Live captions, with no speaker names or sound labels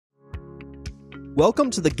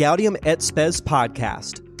Welcome to the Gaudium et Spes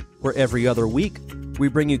podcast, where every other week we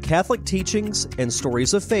bring you Catholic teachings and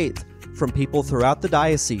stories of faith from people throughout the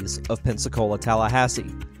Diocese of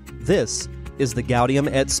Pensacola-Tallahassee. This is the Gaudium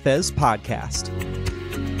et Spes podcast.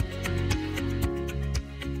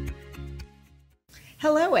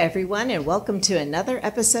 Hello, everyone, and welcome to another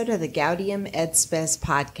episode of the Gaudium et Spes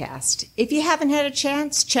podcast. If you haven't had a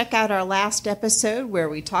chance, check out our last episode where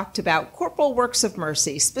we talked about corporal works of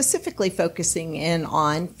mercy, specifically focusing in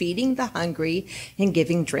on feeding the hungry and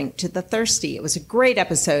giving drink to the thirsty. It was a great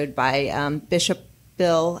episode by Bishop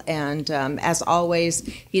Bill, and as always,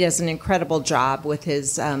 he does an incredible job with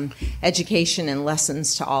his education and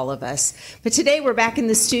lessons to all of us. But today we're back in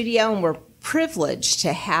the studio, and we're privileged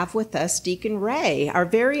to have with us Deacon Ray, our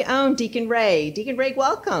very own Deacon Ray. Deacon Ray,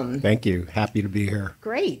 welcome. Thank you. Happy to be here.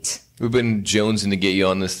 Great. We've been jonesing to get you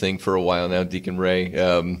on this thing for a while now, Deacon Ray. We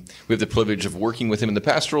have the privilege of working with him in the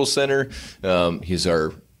Pastoral Center. He's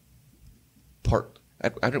our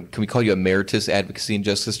can we call you Emeritus Advocacy and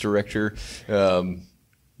Justice Director?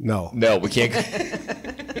 No, we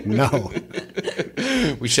can't. No.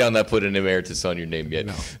 We shall not put an emeritus on your name yet.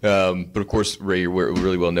 No. But of course, Ray, you're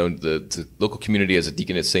really well known to the local community as a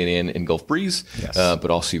deacon at St. Anne in Gulf Breeze. Yes. But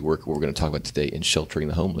also you work, what we're going to talk about today, in sheltering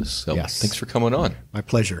the homeless. So Yes. Thanks for coming on. My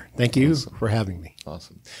pleasure. Thank you for having me.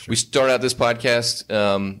 Awesome. Sure. We start out this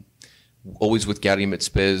podcast always with Gaudium et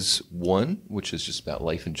Spes 1, which is just about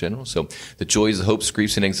life in general. So the joys, the hopes,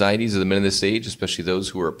 griefs, and anxieties of the men of this age, especially those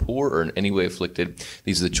who are poor or in any way afflicted.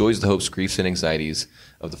 These are the joys, the hopes, griefs, and anxieties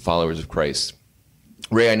of the followers of Christ.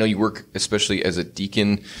 Ray, I know you work, especially as a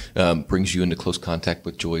deacon, brings you into close contact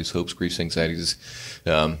with joys, hopes, griefs, anxieties.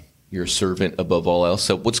 You're a servant above all else.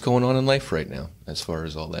 So what's going on in life right now as far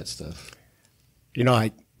as all that stuff? You know,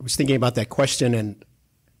 I was thinking about that question, and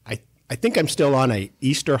I think I'm still on a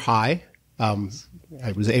Easter high.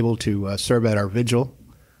 I was able to serve at our vigil,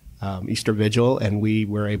 Easter vigil, and we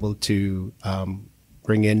were able to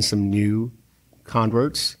bring in some new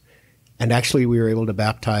converts. And actually, we were able to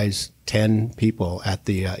baptize 10 people at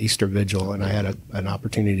the Easter vigil, and I had an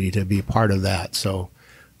opportunity to be a part of that. So,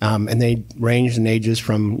 and they ranged in ages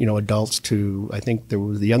from, adults to, I think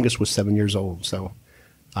the youngest was 7 years old. So,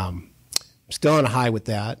 still on a high with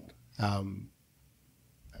that.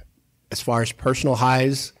 As far as personal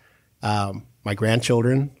highs, my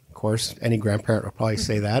grandchildren, of course, any grandparent will probably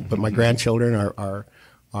say that, but my grandchildren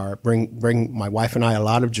bring my wife and I a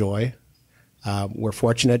lot of joy. We're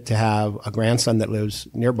fortunate to have a grandson that lives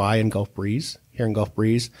nearby in Gulf Breeze, here in Gulf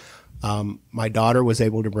Breeze. My daughter was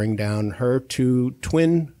able to bring down her 2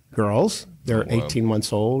 twin girls. They're 18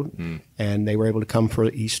 months old, and they were able to come for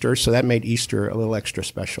Easter, so that made Easter a little extra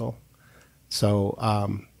special. So,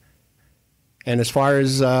 and as far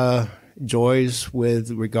as joys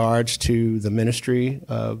with regards to the ministry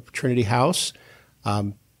of Trinity House,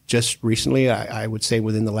 just recently, I would say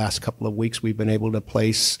within the last couple of weeks, we've been able to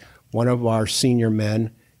place one of our senior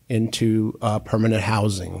men into permanent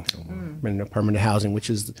housing. Which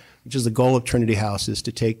is the goal of Trinity House, is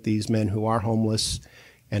to take these men who are homeless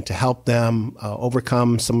and to help them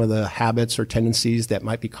overcome some of the habits or tendencies that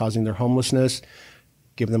might be causing their homelessness,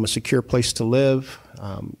 give them a secure place to live,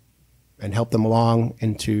 and help them along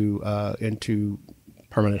into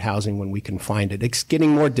permanent housing when we can find it. It's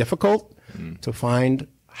getting more difficult to find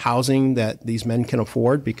housing that these men can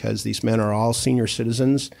afford, because these men are all senior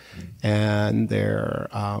citizens and they're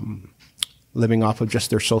living off of just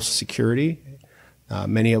their Social Security.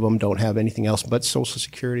 Many of them don't have anything else but Social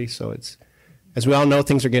Security. So it's, as we all know,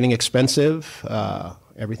 things are getting expensive.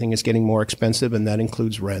 Everything is getting more expensive, and that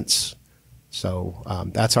includes rents. So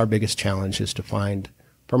that's our biggest challenge, is to find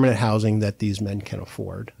permanent housing that these men can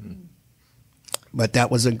afford. But that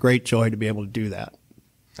was a great joy to be able to do that.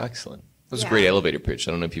 Excellent. That was a great elevator pitch.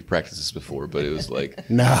 I don't know if you've practiced this before, but it was like,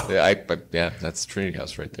 No. That's Trinity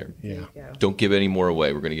House right there. Yeah. Don't give any more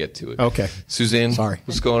away. We're going to get to it. Okay. Susanne, Sorry.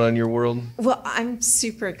 What's going on in your world? Well, I'm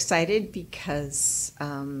super excited because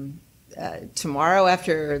tomorrow,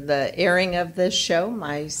 after the airing of this show,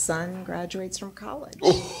 my son graduates from college.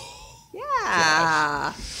 Oh,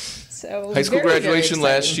 yeah. Gosh. So high school very, graduation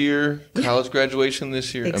very last year, college graduation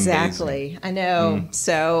this year. Exactly. Amazing. I know.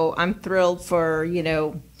 So I'm thrilled for,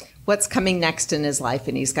 what's coming next in his life.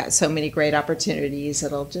 And he's got so many great opportunities.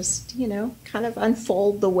 It'll just, kind of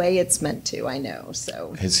unfold the way it's meant to, I know.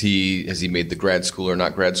 So has he made the grad school or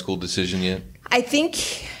not grad school decision yet? I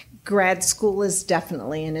think grad school is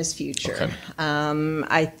definitely in his future. Okay.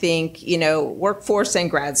 I think, workforce and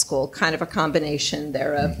grad school, kind of a combination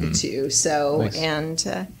there of the two. So, Nice.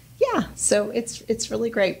 and Yeah, so it's really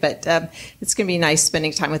great, but it's going to be nice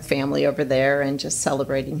spending time with family over there and just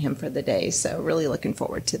celebrating him for the day. So really looking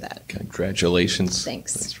forward to that. Congratulations.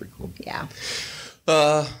 Thanks. That's pretty cool. Yeah.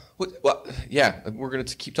 We're going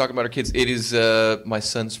to keep talking about our kids. It is my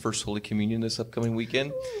son's first Holy Communion this upcoming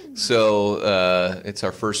weekend. So it's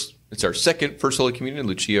our second first Holy Communion.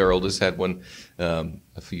 Lucia, our oldest, had one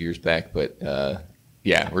a few years back. But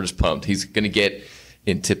we're just pumped. He's going to get,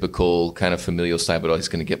 in typical kind of familial style, but he's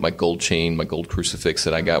going to get my gold chain, my gold crucifix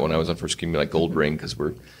that I got when I was on first communion, like gold ring, because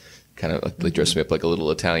we're kind of, they dressed me up like a little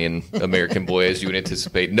Italian American boy, as you would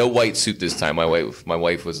anticipate. No white suit this time. My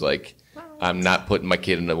wife was like, I'm not putting my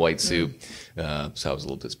kid in a white suit. So I was a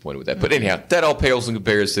little disappointed with that. But anyhow, that all pales in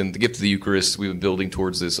comparison. The gift of the Eucharist, we've been building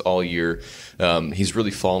towards this all year. He's really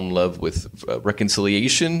fallen in love with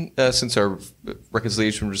reconciliation since our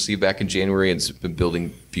reconciliation was received back in January, and it's been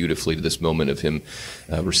building beautifully to this moment of him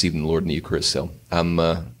receiving the Lord in the Eucharist. So I'm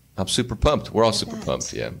super pumped. We're all super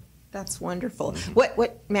pumped, yeah. That's wonderful.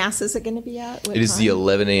 What Mass is it going to be at? What It is time? the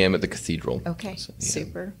 11 a.m. at the Cathedral. Okay, So, yeah.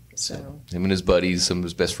 super. So Him and his buddies, some of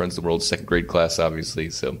his best friends in the world, second grade class, obviously.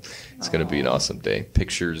 So it's going to be an awesome day.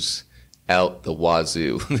 Pictures out the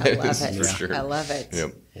wazoo. I love it. For sure. I love it.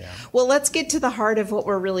 Yep. Yeah. Well, let's get to the heart of what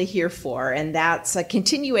we're really here for, and that's a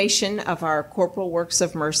continuation of our Corporal Works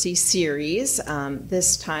of Mercy series.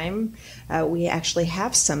 This time, we actually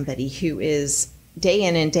have somebody who is day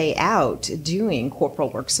in and day out doing Corporal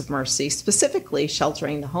Works of Mercy, specifically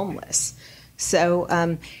sheltering the homeless.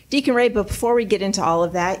 So, Deacon Ray, but before we get into all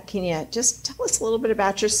of that, can you just tell us a little bit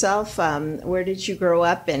about yourself? Where did you grow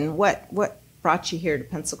up, and what brought you here to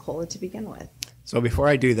Pensacola to begin with? So before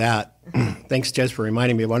I do that, thanks, Jez, for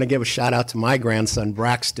reminding me. I want to give a shout out to my grandson,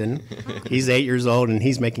 Braxton. He's 8 years old, and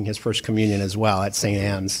he's making his first communion as well at St.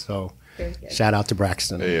 Anne's. So Very good. shout out to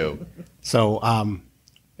Braxton. Hey-yo. So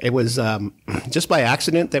it was just by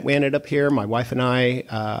accident that we ended up here. My wife and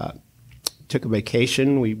I took a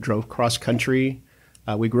vacation. We drove cross country.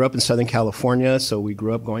 We grew up in Southern California, so we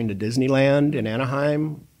grew up going to Disneyland in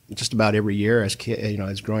Anaheim just about every year as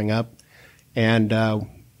as growing up. And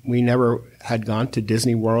we never had gone to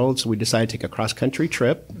Disney World, so we decided to take a cross country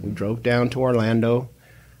trip. We drove down to Orlando,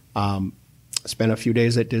 spent a few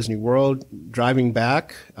days at Disney World. Driving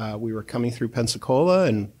back, we were coming through Pensacola,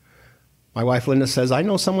 and my wife, Linda, says, I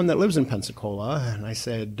know someone that lives in Pensacola. And I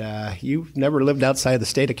said, you've never lived outside the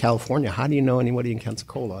state of California. How do you know anybody in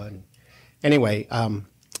Pensacola? And anyway,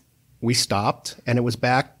 we stopped, and it was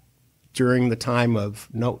back during the time of,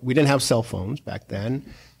 we didn't have cell phones back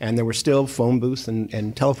then, and there were still phone booths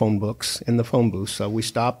and telephone books in the phone booth. So we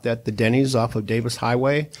stopped at the Denny's off of Davis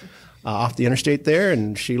Highway, off the interstate there,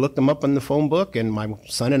 and she looked them up in the phone book, and my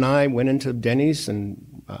son and I went into Denny's,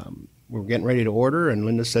 and we were getting ready to order, and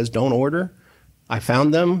Linda says, don't order. I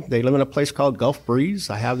found them. They live in a place called Gulf Breeze.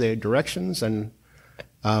 I have the directions, and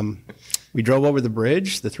we drove over the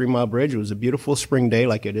bridge, the 3-mile bridge. It was a beautiful spring day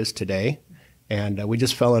like it is today, and we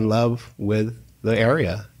just fell in love with the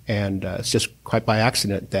area. And it's just quite by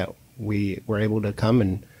accident that we were able to come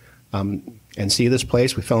and see this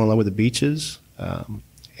place. We fell in love with the beaches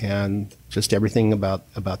and just everything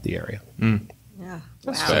about the area. Yeah.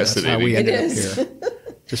 That's Wow. fascinating. That's how we ended It up is. here,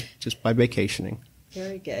 just by vacationing.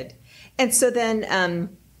 Very good. And so then,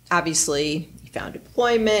 obviously, you found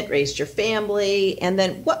employment, raised your family, and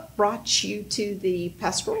then what brought you to the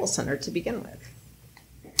pastoral center to begin with?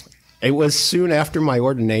 It was soon after my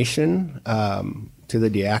ordination to the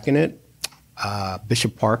diaconate.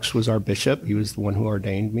 Bishop Parks was our bishop. He was the one who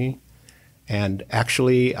ordained me. And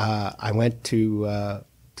actually, I went to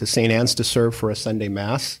St. Anne's to serve for a Sunday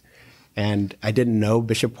Mass. And I didn't know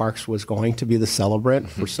Bishop Parks was going to be the celebrant.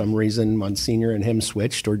 For some reason, Monsignor and him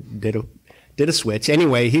switched or did a switch.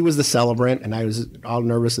 Anyway, he was the celebrant, and I was all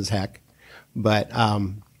nervous as heck. But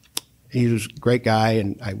he was a great guy,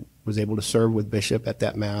 and I was able to serve with Bishop at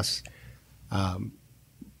that Mass.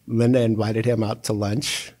 Linda invited him out to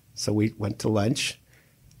lunch, so we went to lunch.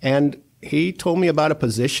 And he told me about a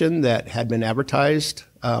position that had been advertised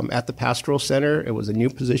at the Pastoral Center. It was a new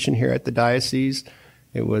position here at the Diocese.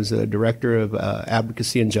 It was a director of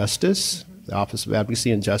Advocacy and Justice, the Office of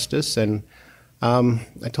Advocacy and Justice. And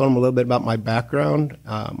I told him a little bit about my background,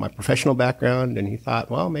 my professional background, and he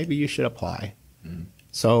thought, well, maybe you should apply. Mm-hmm.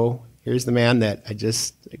 So here's the man that I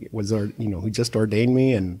just was, who just ordained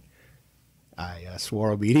me, and I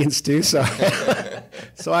swore obedience to. So,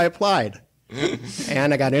 so I applied.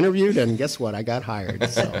 And I got interviewed, and guess what? I got hired.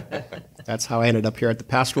 So that's how I ended up here at the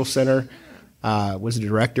Pastoral Center. Was a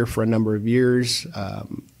director for a number of years,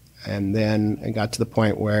 and then I got to the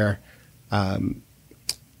point where I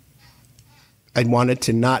wanted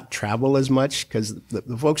to not travel as much because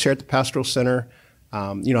the folks here at the Pastoral Center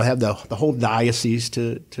have the whole diocese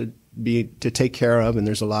to take care of, and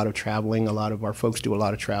there's a lot of traveling. A lot of our folks do a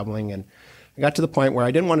lot of traveling, and I got to the point where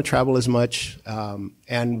I didn't want to travel as much,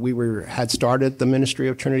 and we had started the ministry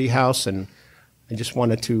of Trinity House, and I just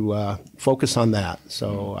wanted to focus on that.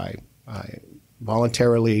 So I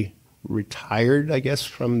voluntarily retired, I guess,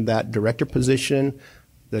 from that director position.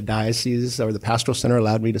 The diocese or the pastoral center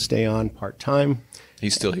allowed me to stay on part-time.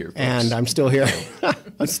 He's still here, folks. And I'm still here.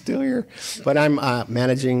 I'm still here. But I'm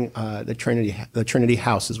managing the Trinity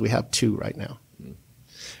Houses. We have 2 right now.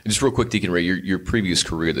 And just real quick, Deacon Ray, your previous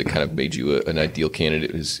career that kind of made you an ideal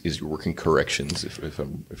candidate is your work in corrections, if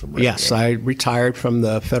I'm right. Yes, I retired from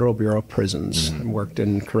the Federal Bureau of Prisons and worked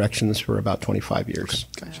in corrections for about 25 years.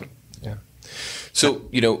 Okay. Gotcha. Yeah. So,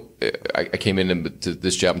 I came to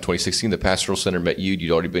this job in 2016. The Pastoral Center met you.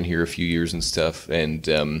 You'd already been here a few years and stuff. And,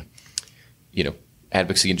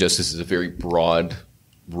 advocacy and justice is a very broad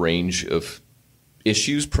range of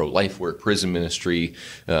issues, pro-life work, prison ministry,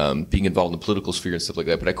 being involved in the political sphere and stuff like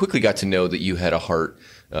that. But I quickly got to know that you had a heart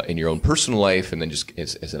in your own personal life, and then just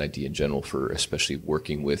as an idea in general for especially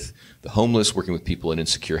working with the homeless, working with people in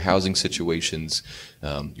insecure housing situations.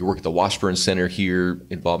 You work at the Washburn Center here,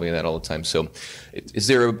 involving in that all the time. So is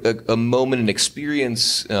there a moment, an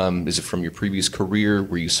experience, is it from your previous career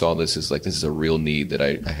where you saw this as like, this is a real need that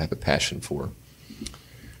I have a passion for?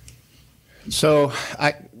 So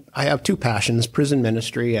I have 2 passions, prison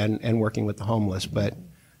ministry and working with the homeless. But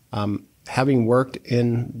having worked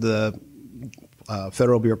in the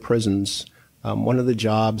Federal Bureau of Prisons, one of the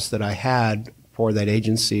jobs that I had for that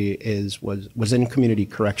agency was in community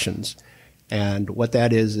corrections. And what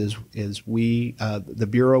that is we, the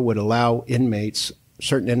Bureau would allow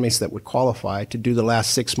certain inmates that would qualify to do the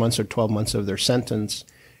last 6 months or 12 months of their sentence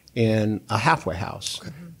in a halfway house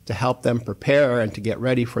to help them prepare and to get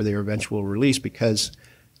ready for their eventual release, because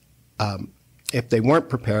if they weren't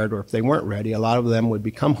prepared or if they weren't ready, a lot of them would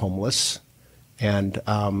become homeless, and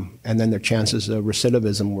then their chances of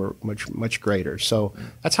recidivism were much greater. So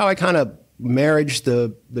that's how I kind of married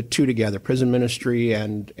the 2 together, prison ministry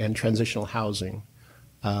and transitional housing.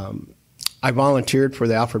 I volunteered for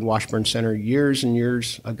the Alfred Washburn Center years and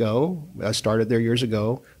years ago. I started there years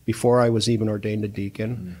ago, before I was even ordained a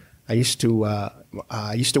deacon. I used to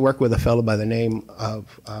work with a fellow by the name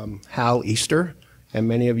of Hal Easter. And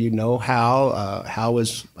many of you know Hal. Hal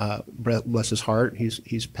was, bless his heart,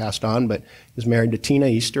 he's passed on, but he was married to Tina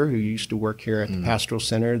Easter, who used to work here at the Pastoral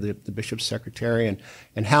Center, the bishop's secretary.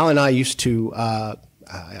 And Hal and I used to, I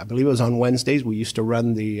believe it was on Wednesdays, we used to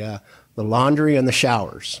run the laundry and the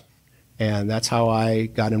showers. And that's how I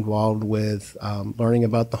got involved with learning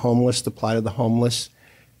about the homeless, the plight of the homeless.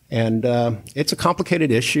 And it's a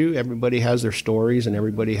complicated issue. Everybody has their stories, and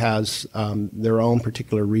everybody has their own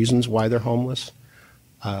particular reasons why they're homeless.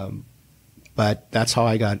 But that's how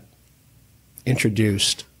I got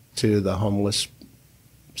introduced to the homeless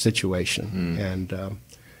situation.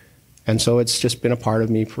 And so it's just been a part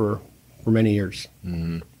of me for many years.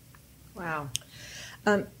 Wow.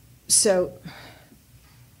 So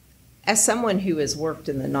as someone who has worked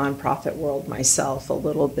in the nonprofit world myself a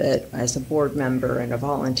little bit as a board member and a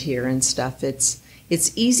volunteer and stuff, it's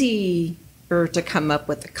easier to come up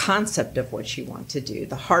with the concept of what you want to do.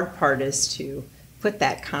 The hard part is to put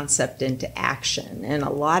that concept into action, and a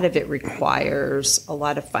lot of it requires a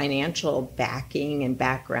lot of financial backing and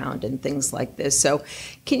background and things like this. So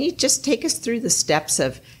can you just take us through the steps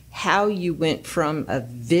of how you went from a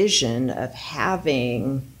vision of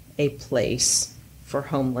having a place for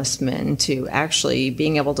homeless men to actually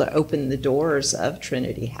being able to open the doors of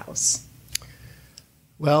Trinity House?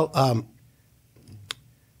 Well,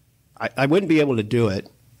 I wouldn't be able to do it.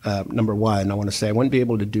 Number one, I want to say I wouldn't be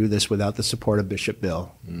able to do this without the support of Bishop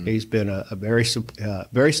Bill. He's been a very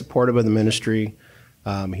supportive of the ministry.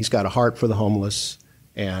 He's got a heart for the homeless,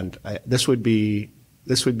 and this wouldn't be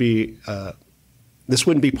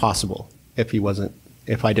possible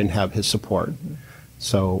if I didn't have his support.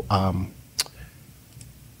 So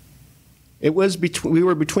we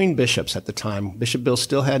were between bishops at the time. Bishop Bill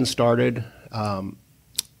still hadn't started,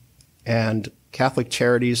 and Catholic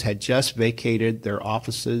Charities had just vacated their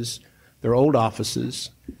offices, their old offices,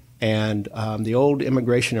 and the old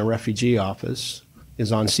Immigration and Refugee office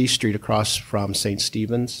is on C Street across from St.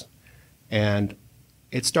 Stephen's. And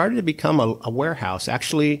it started to become a warehouse.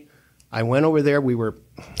 Actually, I went over there.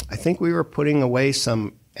 I think we were putting away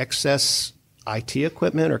some excess IT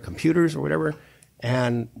equipment or computers or whatever,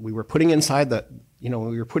 and we were putting inside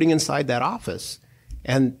that office.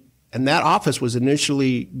 And that office was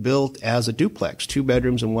initially built as a duplex, 2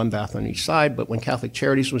 bedrooms and 1 bath on each side. But when Catholic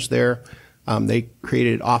Charities was there, they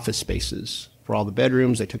created office spaces for all the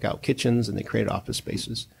bedrooms. They took out kitchens and they created office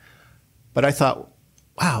spaces. But I thought,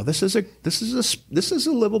 wow, this is a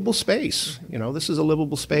livable space. This is a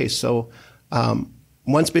livable space. So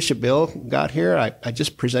once Bishop Bill got here, I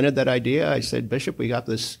just presented that idea. I said, Bishop, we have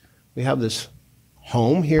this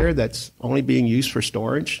home here that's only being used for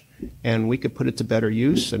storage, and we could put it to better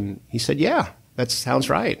use. And he said, yeah, that sounds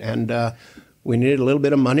right. And we needed a little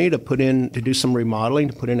bit of money to do some remodeling,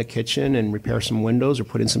 to put in a kitchen and repair some windows or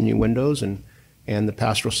put in some new windows. And the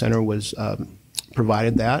pastoral center was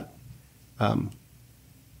provided that.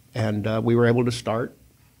 And we were able to start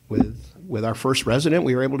with our first resident.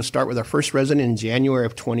 We were able to start with our first resident in January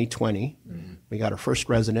of 2020. Mm-hmm. We got our first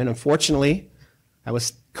resident. Unfortunately, that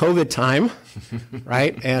was COVID time,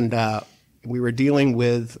 right? And we were dealing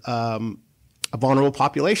with a vulnerable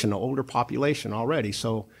population, an older population already.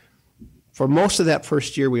 So for most of that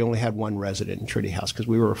first year, we only had one resident in Trinity House because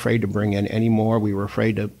we were afraid to bring in any more. We were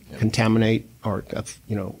afraid to contaminate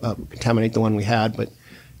contaminate the one we had. But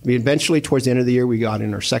we eventually, towards the end of the year, we got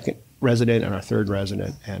in our second resident and our third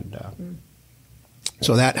resident. And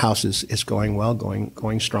so that house is going well,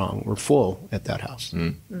 going strong. We're full at that house.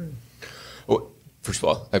 Mm. Mm. Well, first of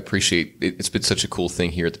all, I appreciate it. It's been such a cool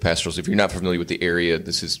thing here at the Pastorals. If you're not familiar with the area,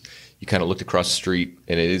 you kind of looked across the street,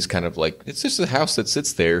 and it is kind of like, it's just a house that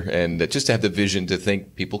sits there, and just to have the vision to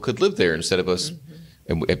think people could live there instead of us.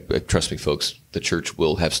 Mm-hmm. And trust me, folks, the church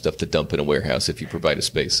will have stuff to dump in a warehouse if you provide a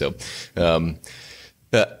space. So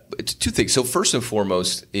two things. So first and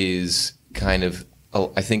foremost is kind of,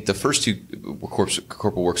 I think the first two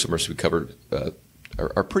corporal works of mercy we covered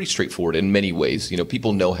are pretty straightforward in many ways.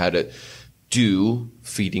 People know how to do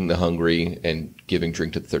feeding the hungry and giving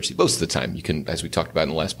drink to the thirsty. Most of the time, you can, as we talked about in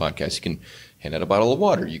the last podcast, you can hand out a bottle of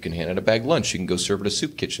water, you can hand out a bag lunch, you can go serve at a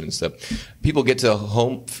soup kitchen and stuff. People get to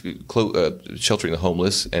home, sheltering the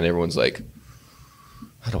homeless, and everyone's like,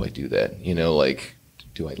 how do I do that?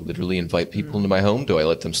 Do I literally invite people into my home? Do I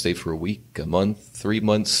let them stay for a week, a month, 3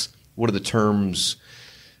 months? What are the terms?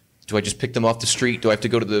 Do I just pick them off the street? Do I have to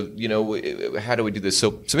go to how do we do this?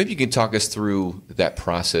 So maybe you can talk us through that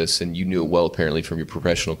process, and you knew it well apparently from your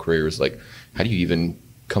professional career. Is like, how do you even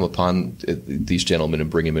come upon these gentlemen and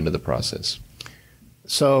bring them into the process?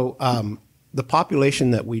 So the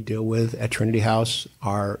population that we deal with at Trinity House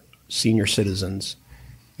are senior citizens.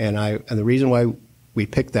 And the reason why we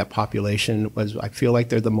picked that population was I feel like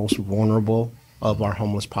they're the most vulnerable of our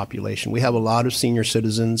homeless population. We have a lot of senior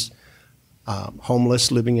citizens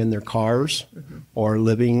homeless, living in their cars, or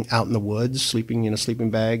living out in the woods, sleeping in a sleeping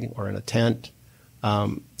bag or in a tent.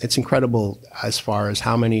 It's incredible as far as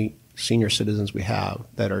how many senior citizens we have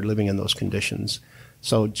that are living in those conditions.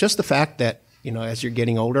 So just the fact that, as you're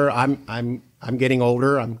getting older, I'm getting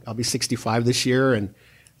older. I'll be 65 this year, and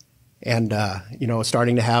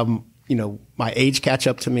starting to have my age catch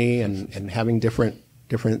up to me, and having different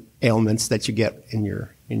ailments that you get in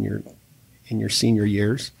your senior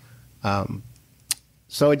years.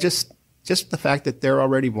 So it just the fact that they're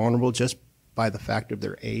already vulnerable just by the fact of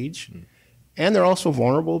their age. And they're also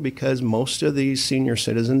vulnerable because most of these senior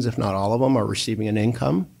citizens, if not all of them, are receiving an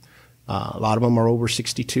income. A lot of them are over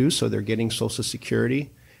 62, so they're getting Social Security.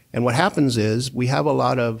 And what happens is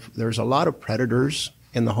there's a lot of predators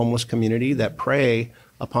in the homeless community that prey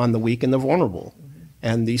upon the weak and the vulnerable.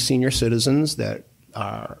 And these senior citizens that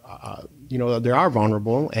are, they are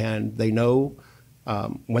vulnerable, and they know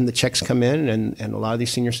when the checks come in, and a lot of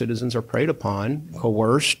these senior citizens are preyed upon,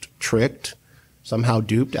 coerced, tricked, somehow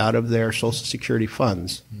duped out of their Social Security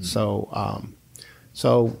funds.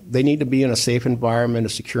 So they need to be in a safe environment, a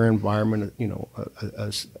secure environment,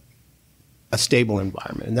 a stable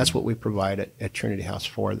environment. And that's what we provide at Trinity House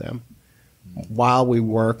for them, while we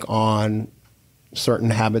work on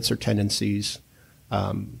certain habits or tendencies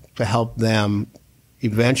to help them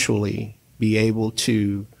eventually be able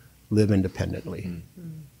to live independently.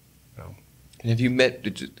 And have you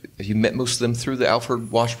met most of them through the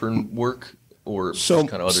Alfred Washburn work, or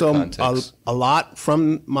kind of other contexts? A lot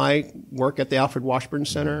from my work at the Alfred Washburn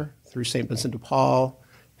Center, through St. Vincent de Paul,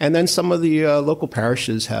 and then some of the local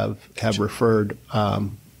parishes have referred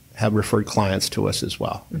clients to us as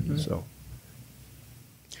well. So,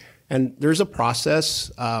 and there's a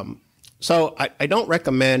process. So I don't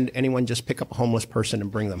recommend anyone just pick up a homeless person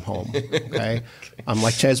and bring them home, okay?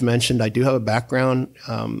 Like Chez mentioned, I do have a background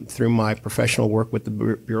through my professional work with the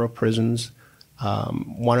Bureau of Prisons.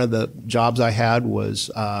 One of the jobs I had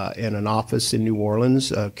was in an office in New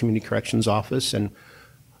Orleans, a community corrections office, and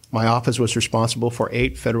my office was responsible for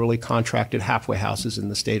 8 federally contracted halfway houses in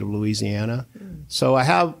the state of Louisiana. So I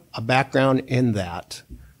have a background in that.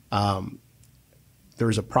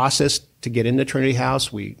 There's a process to get into Trinity House.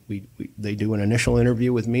 They do an initial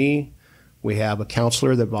interview with me. We have a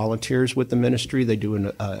counselor that volunteers with the ministry. They do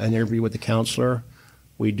an interview with the counselor.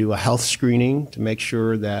 We do a health screening to make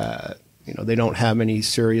sure that they don't have any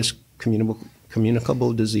serious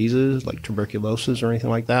communicable diseases like tuberculosis or anything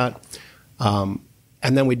like that. And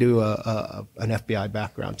then we do an FBI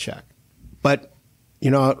background check. But,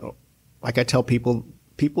 like I tell people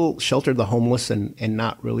shelter the homeless and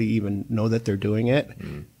not really even know that they're doing it.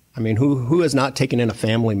 Mm. I mean, who has not taken in a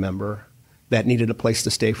family member that needed a place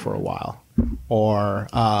to stay for a while? Or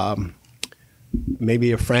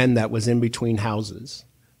maybe a friend that was in between houses.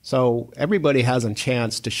 So everybody has a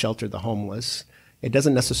chance to shelter the homeless. It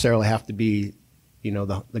doesn't necessarily have to be,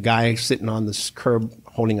 the guy sitting on this curb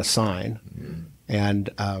holding a sign. Mm. And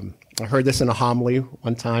I heard this in a homily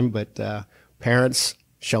one time, but parents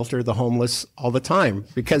shelter the homeless all the time,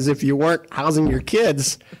 because if you weren't housing your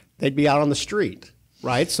kids, they'd be out on the street,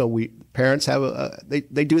 right? So parents have they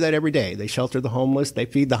do that every day. They shelter the homeless, they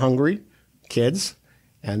feed the hungry kids,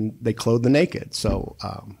 and they clothe the naked. So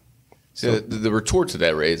the retort to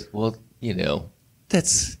that, Ray, is, well,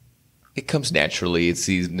 it comes naturally. It's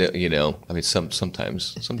these, I mean,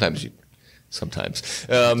 sometimes.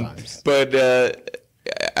 But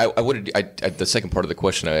the second part of the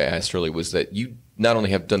question I asked earlier was that you not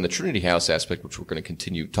only have done the Trinity House aspect, which we're going to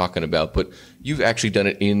continue talking about, but you've actually done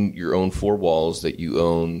it in your own four walls that you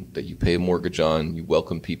own, that you pay a mortgage on. You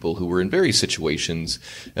welcome people who were in various situations,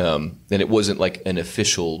 and it wasn't like an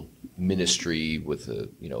official ministry with a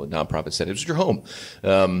nonprofit setting. It was your home.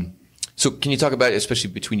 So can you talk about it,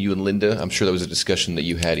 especially between you and Linda? I'm sure that was a discussion that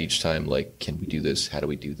you had each time, like, can we do this? How do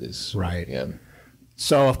we do this? Right. Yeah.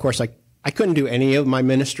 So, of course, I couldn't do any of my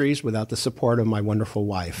ministries without the support of my wonderful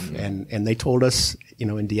wife. Mm-hmm. And they told us,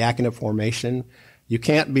 in diaconate formation, you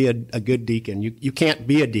can't be a good deacon. You can't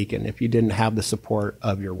be a deacon if you didn't have the support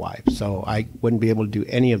of your wife. So I wouldn't be able to do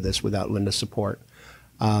any of this without Linda's support.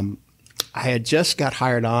 I had just got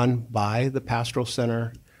hired on by the pastoral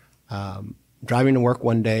center. Driving to work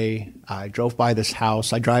one day, I drove by this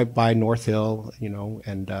house. I drive by North Hill,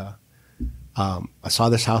 and I saw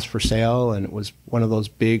this house for sale, and it was one of those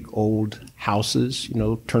big old houses,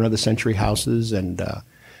 turn of the century houses. And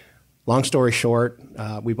long story short,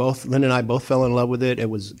 Linda and I both fell in love with it. It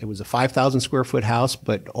was a 5,000 square foot house,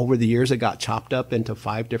 but over the years it got chopped up into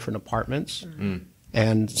 5 different apartments. Mm.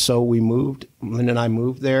 And so we moved. Linda and I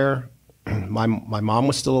moved there. My mom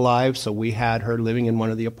was still alive, so we had her living in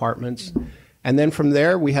one of the apartments. Mm. And then from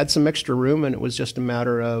there, we had some extra room, and it was just a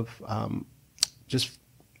matter of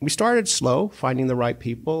we started slow, finding the right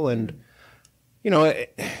people, and they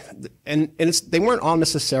weren't all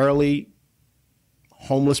necessarily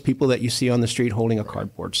homeless people that you see on the street holding a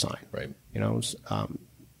cardboard sign. Right.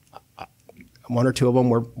 One or two of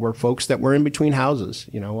them were folks that were in between houses.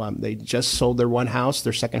 They just sold their one house,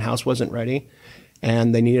 their second house wasn't ready,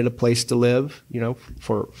 and they needed a place to live,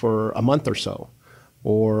 for a month or so.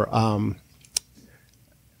 Or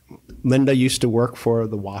Linda used to work for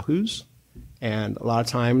the Wahoos, and a lot of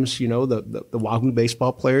times, the Wahoo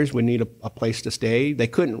baseball players would need a place to stay. They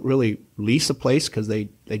couldn't really lease a place because they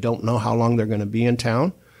don't know how long they're going to be in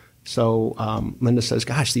town. So Linda says,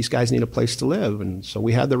 gosh, these guys need a place to live. And so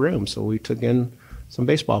we had the room, so we took in some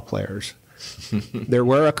baseball players. There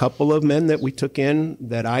were a couple of men that we took in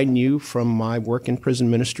that I knew from my work in prison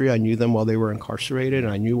ministry. I knew them while they were incarcerated,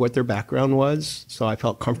 and I knew what their background was. So I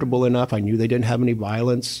felt comfortable enough. I knew they didn't have any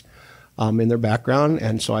violence in their background,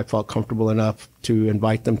 and so I felt comfortable enough to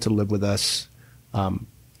invite them to live with us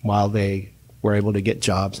while they were able to get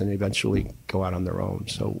jobs and eventually go out on their own.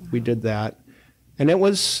 So we did that, and it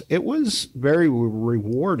was very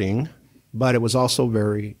rewarding, but it was also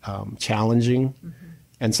very challenging. Mm-hmm.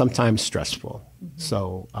 And sometimes stressful.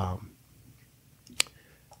 Mm-hmm.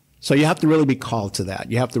 So you have to really be called to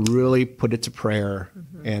that. You have to really put it to prayer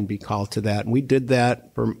mm-hmm. and be called to that. And we did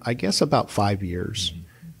that for, I guess, about 5 years.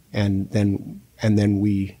 Mm-hmm. And then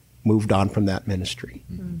we moved on from that ministry.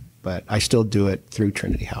 Mm-hmm. But I still do it through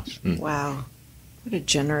Trinity House. Mm-hmm. Wow. What a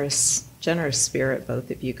generous spirit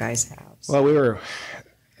both of you guys have. Well,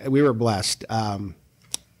 we were blessed.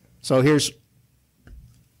 So here's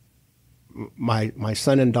my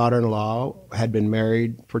son and daughter-in-law had been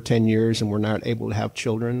married for 10 years and were not able to have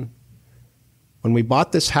children. When we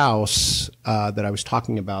bought this house that I was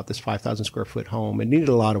talking about, this 5,000 square foot home, it needed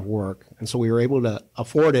a lot of work. And so we were able to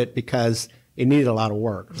afford it because it needed a lot of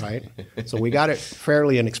work, right? So we got it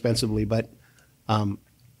fairly inexpensively, but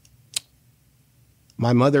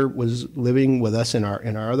my mother was living with us in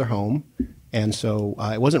our other home, and so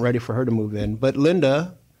it wasn't ready for her to move in. But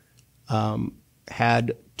Linda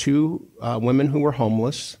had 2 women who were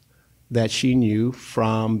homeless that she knew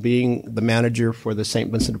from being the manager for the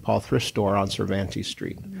St. Vincent de Paul thrift store on Cervantes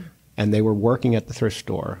Street. Mm-hmm. and they were working at the thrift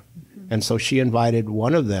store. And so she invited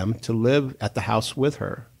one of them to live at the house with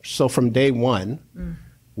her. So from day one,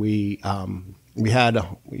 we had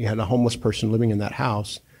a homeless person living in that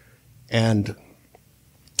house, and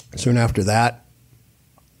soon after that,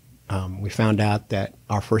 we found out that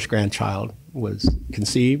our first grandchild was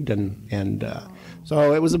conceived, and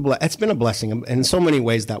so it was it's been a blessing, and in so many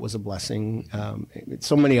ways that was a blessing. In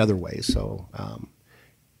so many other ways, so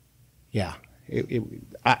yeah.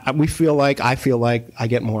 I feel like I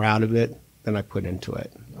get more out of it than I put into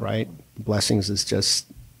it, right? Blessings is just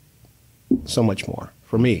so much more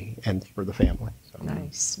for me and for the family. So.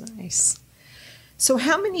 Nice. So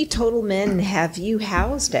how many total men have you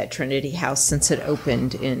housed at Trinity House since it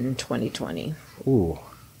opened in 2020? Ooh,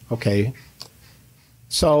 okay.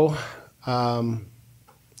 So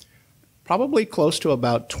probably close to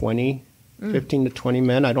about 20, 15 to 20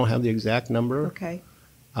 men. I don't have the exact number. Okay.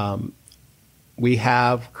 We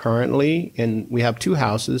have we have 2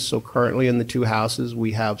 houses, so currently in the 2 houses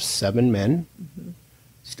we have 7 men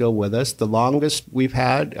still with us. The longest we've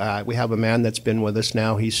had, we have a man that's been with us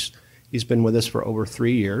now. He's been with us for over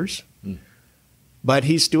 3 years, but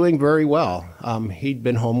he's doing very well. He'd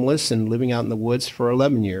been homeless and living out in the woods for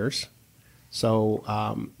 11 years, so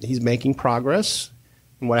he's making progress.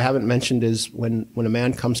 And what I haven't mentioned is when a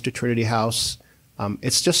man comes to Trinity House,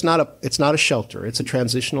 it's not a shelter. It's a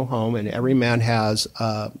transitional home, and every man has,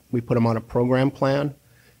 we put him on a program plan.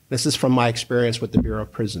 This is from my experience with the Bureau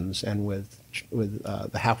of Prisons and with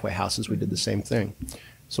the halfway houses. We did the same thing.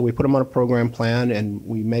 So we put him on a program plan, and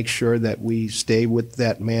we make sure that we stay with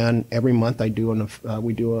that man every month. We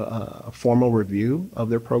do a formal review of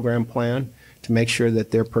their program plan to make sure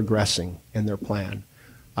that they're progressing in their plan.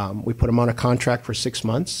 We put them on a contract for 6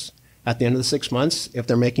 months. At the end of the 6 months, if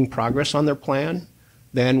they're making progress on their plan,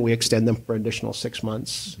 then we extend them for additional 6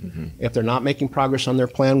 months. If they're not making progress on their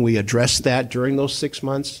plan, we address that during those 6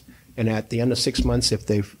 months. And at the end of 6 months,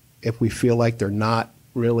 if we feel like they're not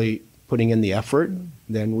really putting in the effort,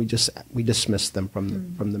 then we dismiss them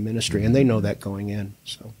from the ministry, and they know that going in.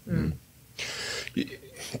 So.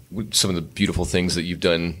 Some of the beautiful things that you've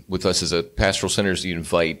done with us as a pastoral center is you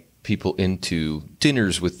invite people into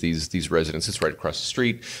dinners with these residents. It's right across the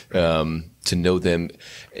street, to know them.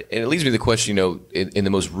 And it leads me to the question, in the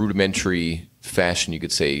most rudimentary fashion, you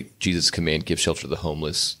could say Jesus' command, give shelter to the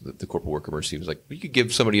homeless. The corporal work of mercy was like, you could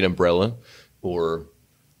give somebody an umbrella or,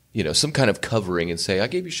 some kind of covering and say, I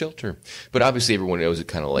gave you shelter. But obviously everyone knows it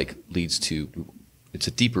kind of like leads to, it's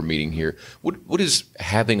a deeper meaning here. What does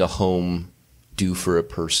having a home do for a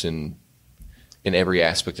person in every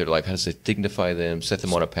aspect of their life? How does it dignify them, set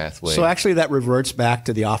them on a pathway? So actually that reverts back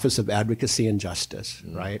to the Office of Advocacy and Justice,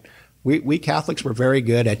 right? We Catholics were very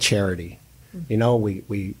good at charity.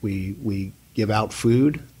 We give out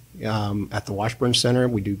food at the Washburn Center.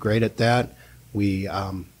 We do great at that. We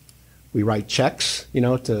write checks,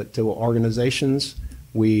 to organizations.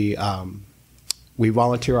 We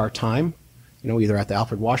volunteer our time, either at the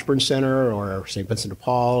Alfred Washburn Center or St. Vincent de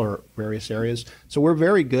Paul or various areas. So we're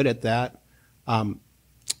very good at that.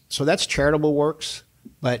 So that's charitable works,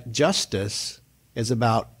 but justice is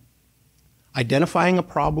about identifying a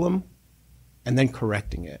problem and then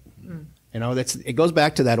correcting it. It goes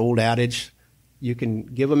back to that old adage, you can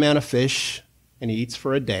give a man a fish and he eats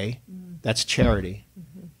for a day. That's charity.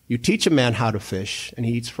 You teach a man how to fish and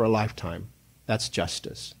he eats for a lifetime. That's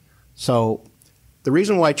justice. So the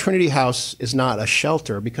reason why Trinity House is not a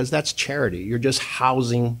shelter, because that's charity. You're just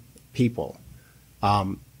housing people.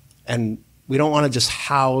 And we don't want to just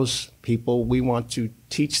house people. We want to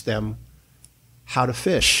teach them how to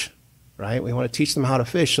fish, right? We want to teach them how to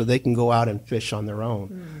fish so they can go out and fish on their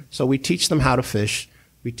own. So we teach them how to fish.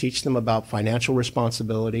 We teach them about financial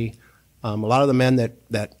responsibility. A lot of the men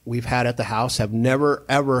that we've had at the house have never,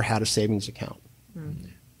 ever had a savings account.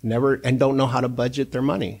 Never, and don't know how to budget their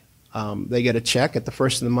money. They get a check at the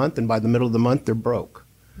first of the month, and by the middle of the month, they're broke.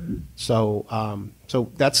 So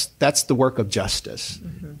that's the work of justice,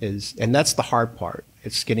 and that's the hard part.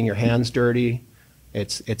 It's getting your hands dirty.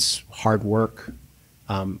 It's hard work,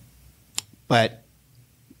 and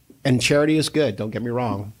charity is good. Don't get me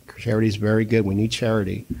wrong. Charity is very good. We need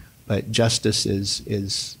charity, but justice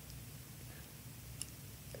is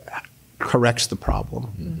corrects the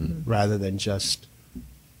problem rather than just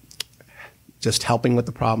helping with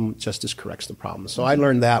the problem. Justice corrects the problem. So I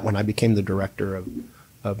learned that when I became the director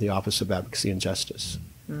of the Office of Advocacy and Justice,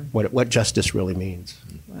 what justice really means.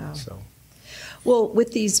 Wow. So. Well,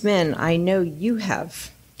 with these men, I know you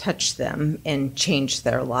have touched them and changed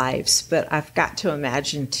their lives, but I've got to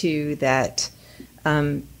imagine, too, that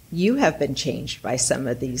you have been changed by some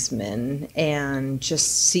of these men, and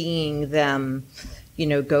just seeing them,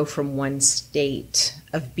 go from one state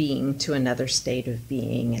of being to another state of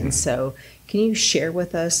being. And so can you share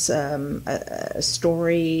with us a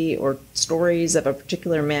story or stories of a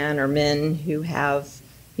particular man or men who have,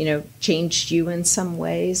 changed you in some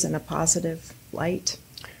ways in a positive light?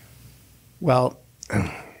 Well,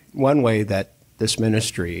 one way that this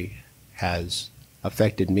ministry has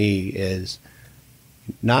affected me is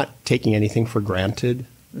not taking anything for granted,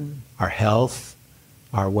 our health,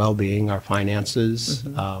 our well-being, our finances.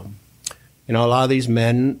 A lot of these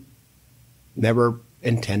men never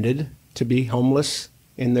intended to be homeless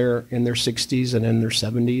in their 60s and in their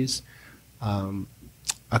 70s.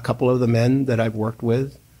 A couple of the men that I've worked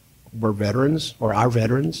with were veterans or are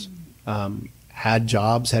veterans, had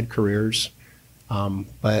jobs, had careers,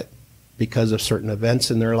 but because of certain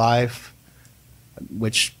events in their life,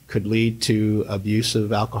 which could lead to abuse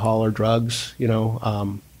of alcohol or drugs,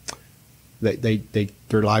 their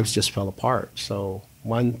lives just fell apart. So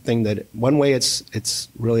one way it's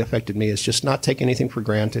really affected me is just not take anything for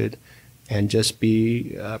granted and just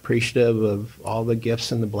be appreciative of all the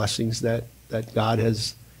gifts and the blessings that God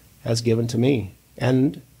has given to me.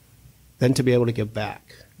 And then to be able to give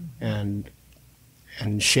back and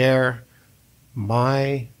share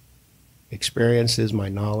my experiences, my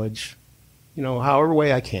knowledge, however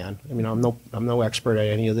way I can. I mean, I'm no expert at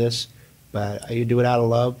any of this, but I do it out of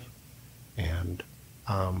love.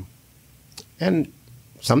 And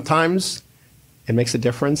sometimes it makes a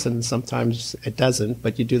difference, and sometimes it doesn't.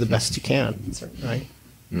 But you do the best you can, right?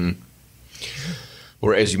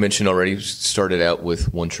 Or as you mentioned already, you started out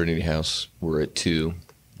with one Trinity House. We're at two.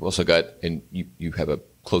 We also got, and you have a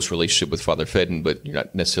close relationship with Father Fedden, but you're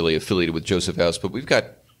not necessarily affiliated with Joseph House. But we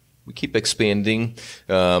keep expanding.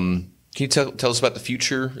 Can you tell us about the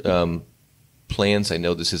future? Plans? I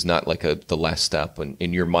know this is not like the last stop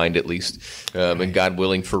in your mind, at least, and God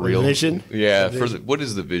willing, for real. Vision. Yeah. What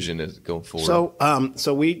is the vision as going forward?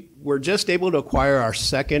 So we were just able to acquire our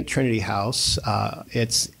second Trinity House.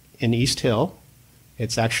 It's in East Hill.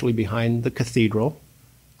 It's actually behind the cathedral.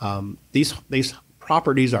 These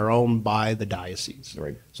properties are owned by the diocese.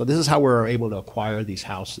 Right. So this is how we're able to acquire these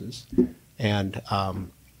houses, and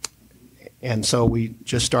so we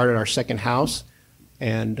just started our second house,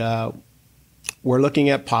 and we're looking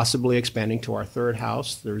at possibly expanding to our third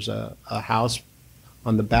house. There's a house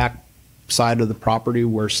on the back side of the property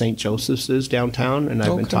where St. Joseph's is downtown, and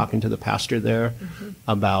I've been talking to the pastor there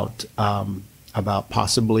about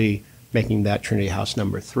possibly making that Trinity House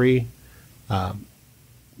number 3.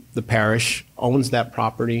 The parish owns that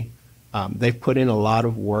property. They've put in a lot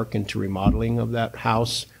of work into remodeling of that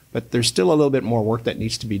house, but there's still a little bit more work that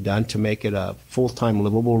needs to be done to make it a full-time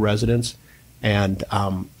livable residence. And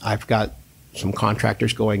I've got some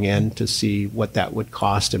contractors going in to see what that would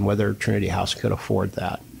cost and whether Trinity House could afford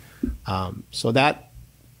that. So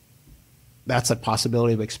that's a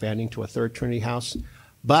possibility of expanding to a third Trinity House.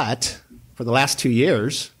 But for the last 2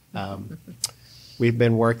 years, we've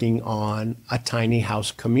been working on a tiny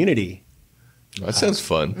house community. That sounds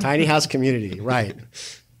fun. Tiny house community, right.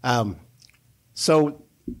 So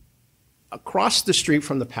across the street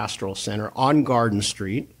from the pastoral center on Garden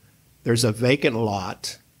Street, there's a vacant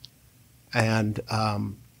lot. And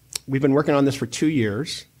we've been working on this for 2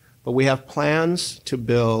 years, but we have plans to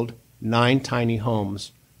build 9 tiny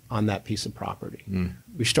homes on that piece of property.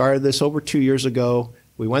 We started this over 2 years ago.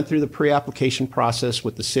 We went through the pre-application process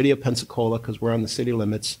with the city of Pensacola because we're on the city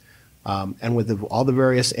limits, and with all the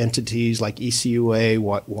various entities like ECUA,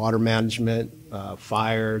 water management,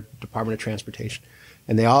 fire, Department of Transportation,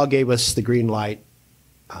 and they all gave us the green light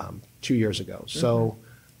 2 years ago. So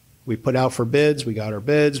we put out for bids. We got our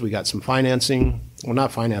bids. We got some financing. Well,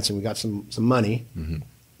 not financing. We got some money.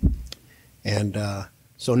 And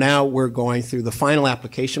so now we're going through the final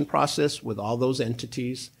application process with all those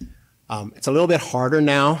entities. It's a little bit harder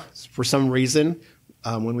now for some reason.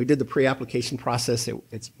 When we did the pre-application process,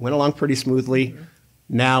 it went along pretty smoothly.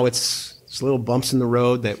 Now it's little bumps in the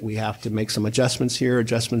road that we have to make some adjustments here,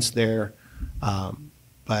 adjustments there.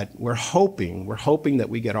 But we're hoping that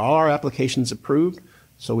we get all our applications approved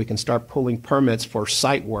so we can start pulling permits for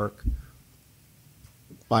site work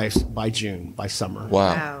by June, by summer.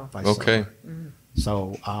 Wow. By okay.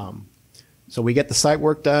 Summer. So we get the site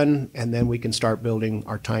work done, and then we can start building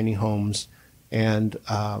our tiny homes. And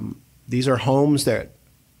these are homes that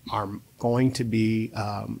are going to be,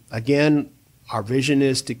 again, our vision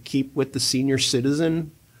is to keep with the senior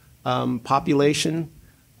citizen population.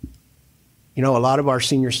 A lot of our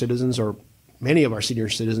senior citizens, or many of our senior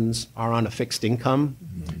citizens, are on a fixed income,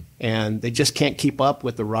 and they just can't keep up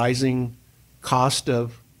with the rising cost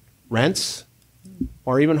of rents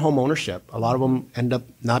or even home ownership. A lot of them end up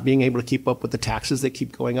not being able to keep up with the taxes that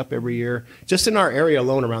keep going up every year. Just in our area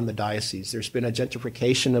alone around the diocese, there's been a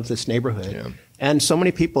gentrification of this neighborhood. Yeah. And so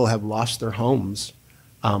many people have lost their homes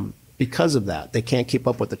because of that. They can't keep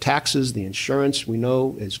up with the taxes. The insurance, we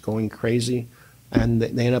know, is going crazy, and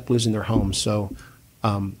they end up losing their homes. So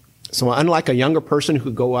unlike a younger person who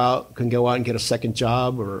can go out and get a second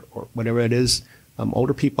job or whatever it is,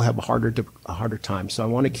 older people have a harder time. So I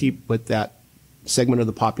want to keep with that segment of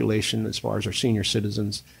the population as far as our senior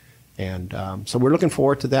citizens. And so we're looking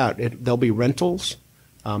forward to that. There'll be rentals.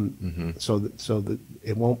 So that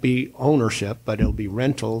it won't be ownership, but it'll be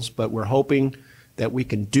rentals. But we're hoping that we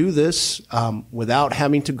can do this without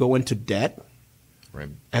having to go into debt. Right.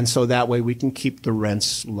 And so that way we can keep the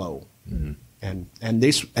rents low. Mm-hmm.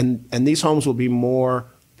 And these homes will be more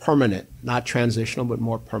permanent, not transitional, but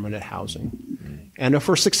more permanent housing. Mm-hmm. And if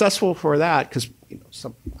we're successful for that, because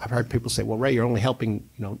I've heard people say, well, Ray, you're only helping,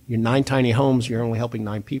 your 9 tiny homes, you're only helping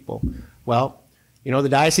 9 people. Well, the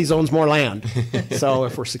diocese owns more land. So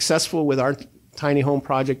if we're successful with our tiny home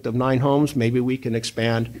project of 9 homes, maybe we can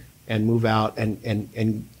expand and move out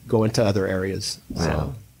and go into other areas.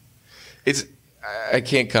 Wow. So. I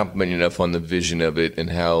can't compliment you enough on the vision of it and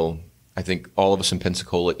how I think all of us in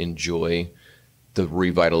Pensacola enjoy the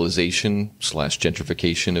revitalization /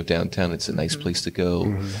 gentrification of downtown. It's a nice place to go.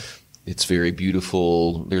 Mm-hmm. It's very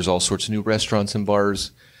beautiful. There's all sorts of new restaurants and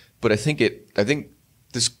bars. But I think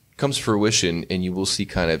this comes to fruition, and you will see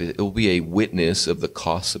it will be a witness of the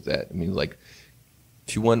cost of that. I mean, like,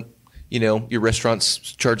 if you want, your restaurants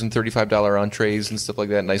charging $35 entrees and stuff like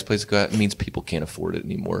that, nice place to go out, it means people can't afford it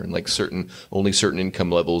anymore. And like only certain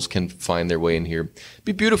income levels can find their way in here. It'd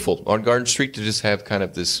be beautiful on Garden Street to just have kind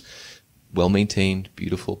of this well-maintained,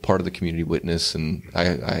 beautiful part of the community witness. And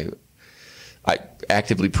I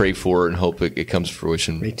actively pray for it and hope it comes to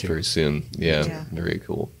fruition very soon. Yeah, very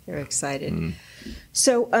cool. Very excited. Mm.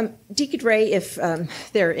 So, Deacon Ray, if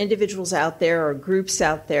there are individuals out there or groups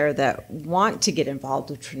out there that want to get involved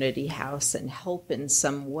with Trinity House and help in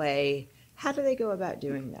some way, how do they go about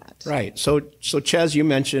doing that? Right. So Chez, you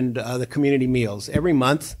mentioned the community meals. Every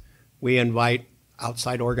month, we invite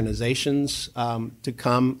outside organizations to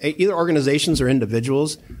come, either organizations or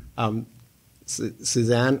individuals.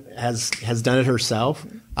 Susanne has done it herself.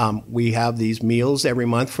 We have these meals every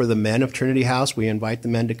month for the men of Trinity House. We invite the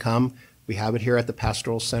men to come. We have it here at the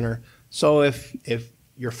Pastoral Center. So if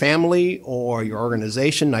your family or your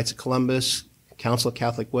organization, Knights of Columbus, Council of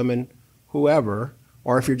Catholic Women, whoever,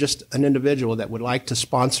 or if you're just an individual that would like to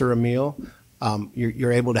sponsor a meal,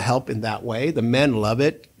 you're able to help in that way. The men love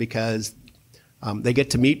it because they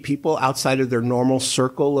get to meet people outside of their normal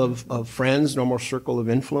circle of friends, normal circle of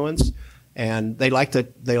influence, and they like to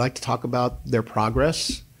talk about their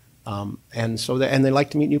progress, and they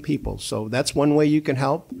like to meet new people. So that's one way you can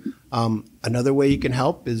help. Another way you can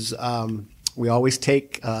help is we always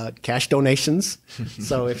take cash donations.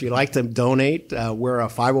 So if you'd like to donate, we're a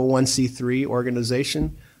 501c3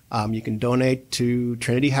 organization. You can donate to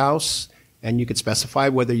Trinity House, and you could specify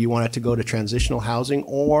whether you want it to go to transitional housing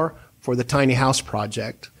or for the Tiny House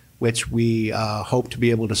Project, which we hope to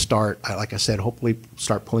be able to start, like I said, hopefully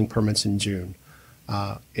start pulling permits in June.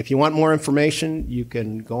 If you want more information, you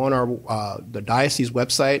can go on the diocese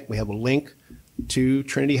website. We have a link to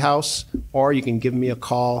Trinity House, or you can give me a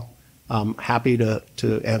call. I'm happy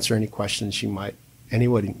to answer any questions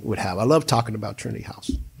anybody would have. I love talking about Trinity House.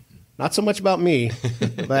 Not so much about me,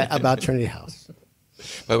 but about Trinity House.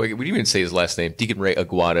 By the way, we didn't even say his last name, Deacon Ray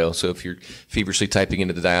Aguado. So if you're feverishly typing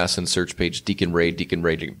into the diocesan search page, Deacon Ray,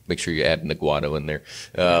 make sure you add an Aguado in there.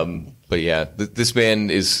 But yeah, this man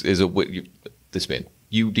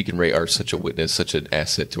you, Deacon Ray, are such a witness, such an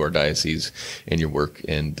asset to our diocese and your work.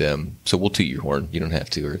 And so we'll toot your horn. You don't have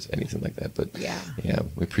to or anything like that. But yeah,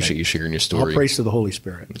 we appreciate you sharing your story. All praise to the Holy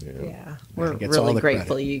Spirit. Yeah. We're really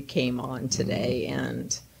grateful you came on today. Mm-hmm.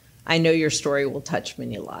 And I know your story will touch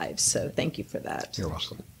many lives. So thank you for that. You're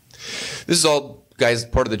welcome. This is all, guys,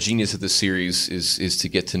 part of the genius of this series is to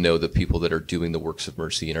get to know the people that are doing the works of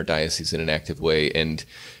mercy in our diocese in an active way and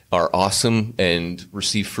are awesome and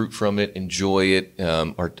receive fruit from it, enjoy it,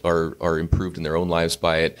 are improved in their own lives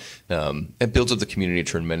by it, and builds up the community in a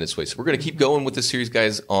tremendous way. So we're going to keep going with this series,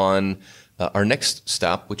 guys, on our next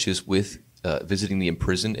stop, which is with visiting the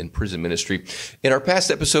imprisoned and prison ministry. In our past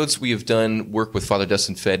episodes, we have done work with Father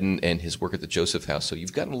Dustin Fedden and his work at the Joseph House. So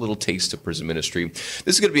you've gotten a little taste of prison ministry. This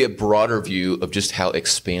is going to be a broader view of just how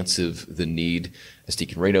expansive the need as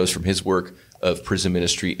Deacon Ray knows from his work, of prison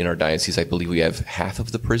ministry in our diocese. I believe we have half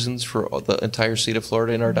of the prisons for the entire state of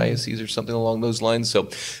Florida in our diocese or something along those lines.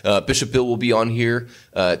 So Bishop Bill will be on here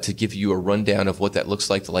to give you a rundown of what that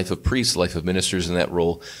looks like, the life of priests, the life of ministers in that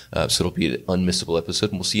role. So it'll be an unmissable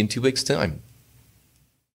episode, and we'll see you in 2 weeks' time.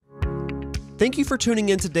 Thank you for tuning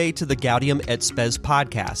in today to the Gaudium et Spes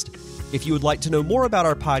podcast. If you would like to know more about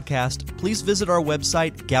our podcast, please visit our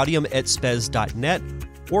website, gaudiumetspes.net,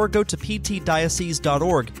 or go to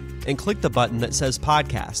ptdiocese.org and click the button that says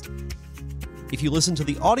podcast. If you listen to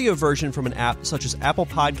the audio version from an app such as Apple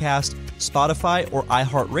Podcast, Spotify, or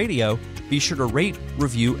iHeartRadio, be sure to rate,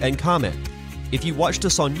 review, and comment. If you watched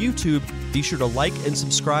us on YouTube, be sure to like and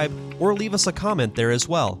subscribe or leave us a comment there as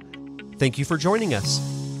well. Thank you for joining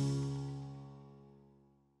us.